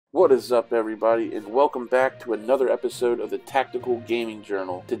What is up, everybody, and welcome back to another episode of the Tactical Gaming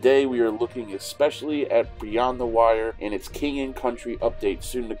Journal. Today we are looking especially at Beyond the Wire and its King and Country update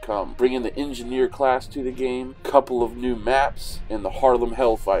soon to come, bringing the Engineer class to the game, couple of new maps, and the Harlem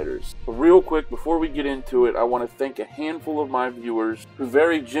Hellfighters. But real quick, before we get into it, I want to thank a handful of my viewers who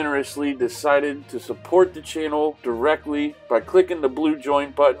very generously decided to support the channel directly by clicking the blue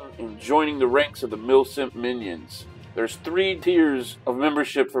join button and joining the ranks of the Mil-Simp Minions. There's 3 tiers of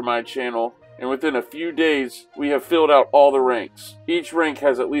membership for my channel, and within a few days, we have filled out all the ranks. Each rank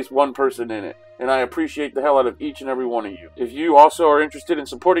has at least one person in it, and I appreciate the hell out of each and every one of you. If you also are interested in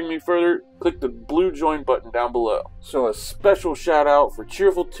supporting me further, click the blue join button down below. So a special shout out for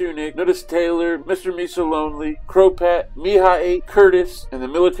Cheerful Tunic, Notice Taylor, Mr. Me So Lonely, Crowpat, Mihai, Curtis, and the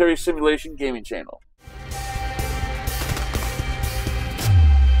Military Simulation Gaming channel.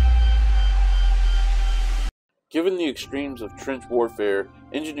 Given the extremes of trench warfare,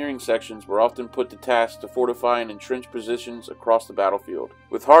 engineering sections were often put to task to fortify and entrench positions across the battlefield.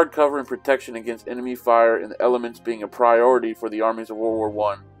 With hard cover and protection against enemy fire and the elements being a priority for the armies of World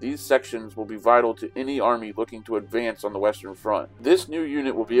War I, these sections will be vital to any army looking to advance on the Western Front. This new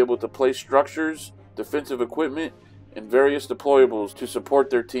unit will be able to place structures, defensive equipment, and various deployables to support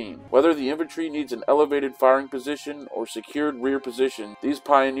their team. Whether the infantry needs an elevated firing position or secured rear position, these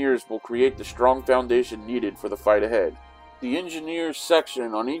pioneers will create the strong foundation needed for the fight ahead. The engineers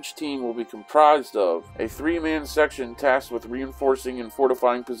section on each team will be comprised of a 3-man section tasked with reinforcing and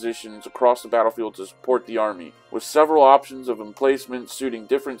fortifying positions across the battlefield to support the army. With several options of emplacement suiting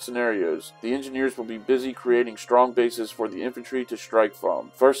different scenarios, the engineers will be busy creating strong bases for the infantry to strike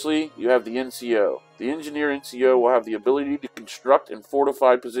from. Firstly, you have the NCO. The engineer NCO will have the ability to construct and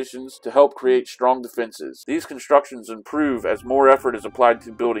fortify positions to help create strong defenses. These constructions improve as more effort is applied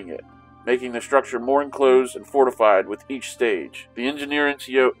to building it, making the structure more enclosed and fortified with each stage. The engineer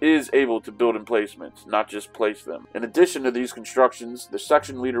NCO is able to build emplacements, not just place them. In addition to these constructions, the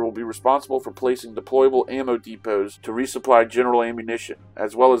section leader will be responsible for placing deployable ammo depots to resupply general ammunition,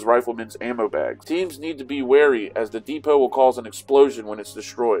 as well as riflemen's ammo bags. Teams need to be wary as the depot will cause an explosion when it's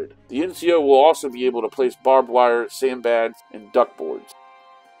destroyed. The NCO will also be able to place barbed wire, sandbags, and duck boards.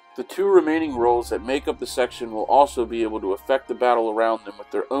 The 2 remaining roles that make up the section will also be able to affect the battle around them with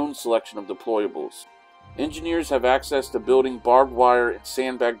their own selection of deployables. Engineers have access to building barbed wire and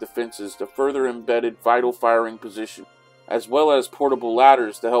sandbag defenses to further embedded vital firing position, as well as portable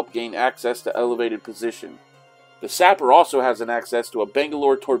ladders to help gain access to elevated position. The sapper also has an access to a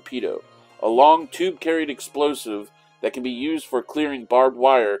Bangalore torpedo, a long tube-carried explosive that can be used for clearing barbed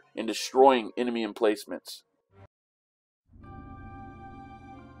wire and destroying enemy emplacements.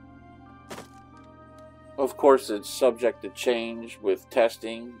 Of course, it's subject to change with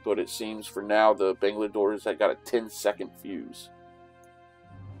testing, but it seems for now the Bangladesh has got a 10-second fuse.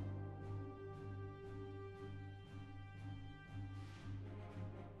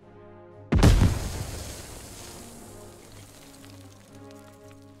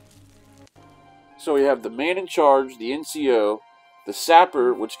 So we have the man in charge, the NCO, the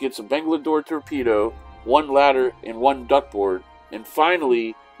sapper, which gets a Bangalore torpedo, 1 ladder, and 1 duckboard, and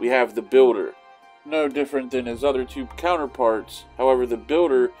finally we have the builder. No different than his other 2 counterparts, however the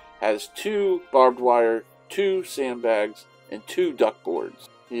builder has 2 barbed wire, 2 sandbags, and 2 duckboards.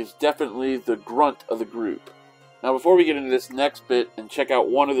 He is definitely the grunt of the group. Now before we get into this next bit and check out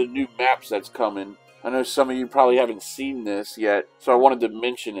one of the new maps that's coming, I know some of you probably haven't seen this yet, so I wanted to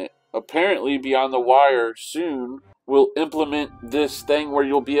mention it. Apparently Beyond the Wire soon will implement this thing where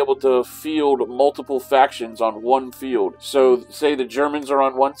you'll be able to field multiple factions on one field. So say the Germans are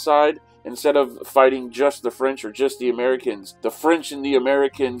on one side, instead of fighting just the French or just the Americans, the French and the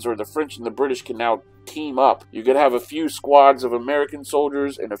Americans or the French and the British can now team up. You could have a few squads of American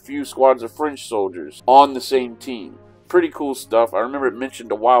soldiers and a few squads of French soldiers on the same team. Pretty cool stuff. I remember it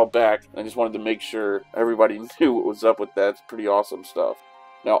mentioned a while back. I just wanted to make sure everybody knew what was up with that. It's pretty awesome stuff.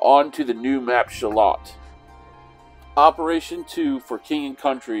 Now on to the new map Shalott. Operation 2 for King and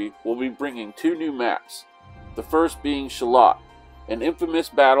Country will be bringing 2 new maps. The first being Shalott, an infamous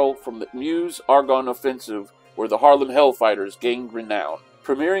battle from the Meuse-Argonne offensive where the Harlem Hellfighters gained renown.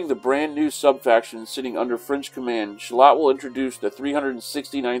 Premiering the brand new subfaction sitting under French command, Shalott will introduce the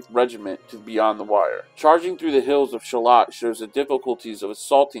 369th Regiment to Beyond the Wire. Charging through the hills of Shalott shows the difficulties of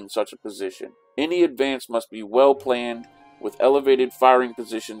assaulting such a position. Any advance must be well planned, with elevated firing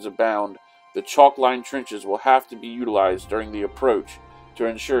positions abound. The chalk-lined trenches will have to be utilized during the approach, to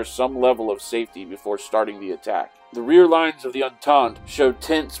ensure some level of safety before starting the attack. The rear lines of the Entente show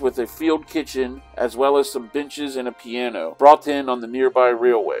tents with a field kitchen, as well as some benches and a piano, brought in on the nearby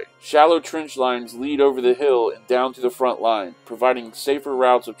railway. Shallow trench lines lead over the hill and down to the front line, providing safer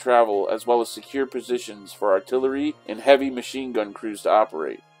routes of travel as well as secure positions for artillery and heavy machine gun crews to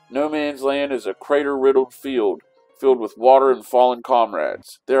operate. No Man's Land is a crater-riddled field, filled with water and fallen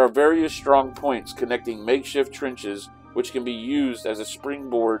comrades. There are various strong points connecting makeshift trenches which can be used as a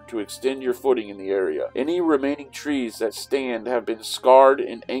springboard to extend your footing in the area. Any remaining trees that stand have been scarred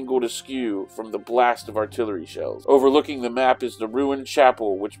and angled askew from the blast of artillery shells. Overlooking the map is the ruined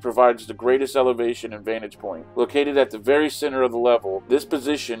chapel, which provides the greatest elevation and vantage point. Located at the very center of the level, this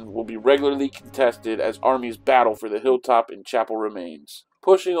position will be regularly contested as armies battle for the hilltop and chapel remains.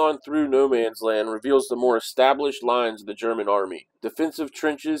 Pushing on through No Man's Land reveals the more established lines of the German army. Defensive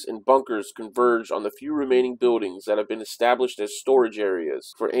trenches and bunkers converge on the few remaining buildings that have been established as storage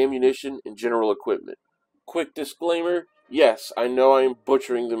areas for ammunition and general equipment. Quick disclaimer, yes, I know I am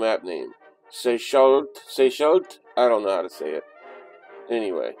butchering the map name. Seychelles? I don't know how to say it.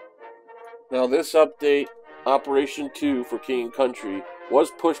 Anyway. Now this update, Operation 2 for King and Country, was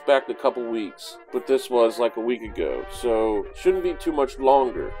pushed back a couple weeks, but this was like a week ago, so shouldn't be too much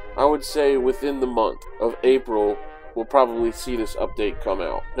longer. I would say within the month of April, we'll probably see this update come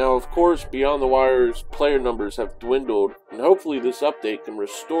out. Now, of course, Beyond the Wire's player numbers have dwindled, and hopefully this update can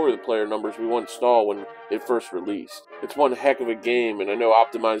restore the player numbers we once saw when it first released. It's one heck of a game, and I know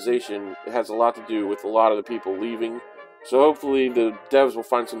optimization has a lot to do with a lot of the people leaving, so hopefully the devs will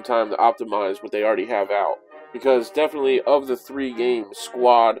find some time to optimize what they already have out. Because definitely of the 3 games,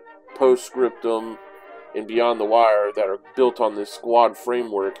 Squad, Postscriptum, and Beyond the Wire that are built on this Squad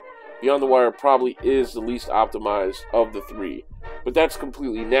framework, Beyond the Wire probably is the least optimized of the 3. But that's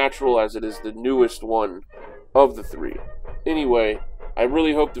completely natural as it is the newest one of the 3. Anyway, I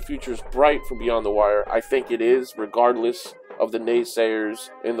really hope the future is bright for Beyond the Wire. I think it is, regardless of the naysayers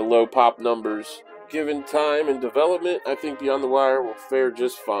and the low pop numbers. Given time and development, I think Beyond the Wire will fare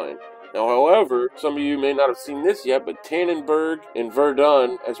just fine. Now, however, some of you may not have seen this yet, but Tannenberg and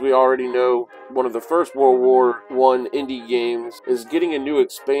Verdun, as we already know, one of the first World War I indie games, is getting a new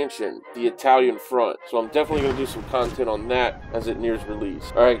expansion, the Italian Front. So I'm definitely going to do some content on that as it nears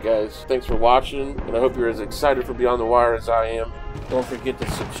release. Alright guys, thanks for watching, and I hope you're as excited for Beyond the Wire as I am. Don't forget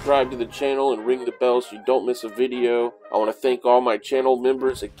to subscribe to the channel and ring the bell so you don't miss a video. I want to thank all my channel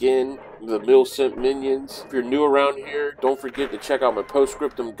members again, the Mil-Simp Minions. If you're new around here, don't forget to check out my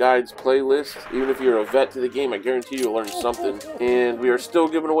Postscriptum Guides playlist. Even if you're a vet to the game, I guarantee you'll learn something. And we are still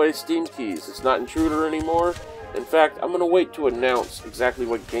giving away Steam keys. It's not Intruder anymore. In fact, I'm going to wait to announce exactly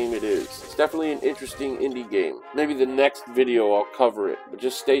what game it is. It's definitely an interesting indie game. Maybe the next video I'll cover it, but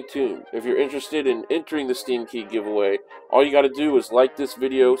just stay tuned. If you're interested in entering the Steam Key giveaway, all you got to do is like this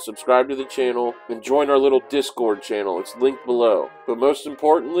video, subscribe to the channel, and join our little Discord channel. It's linked below. But most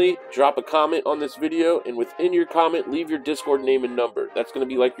importantly, drop a comment on this video, and within your comment, leave your Discord name and number. That's going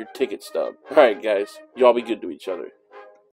to be like your ticket stub. Alright guys, y'all be good to each other.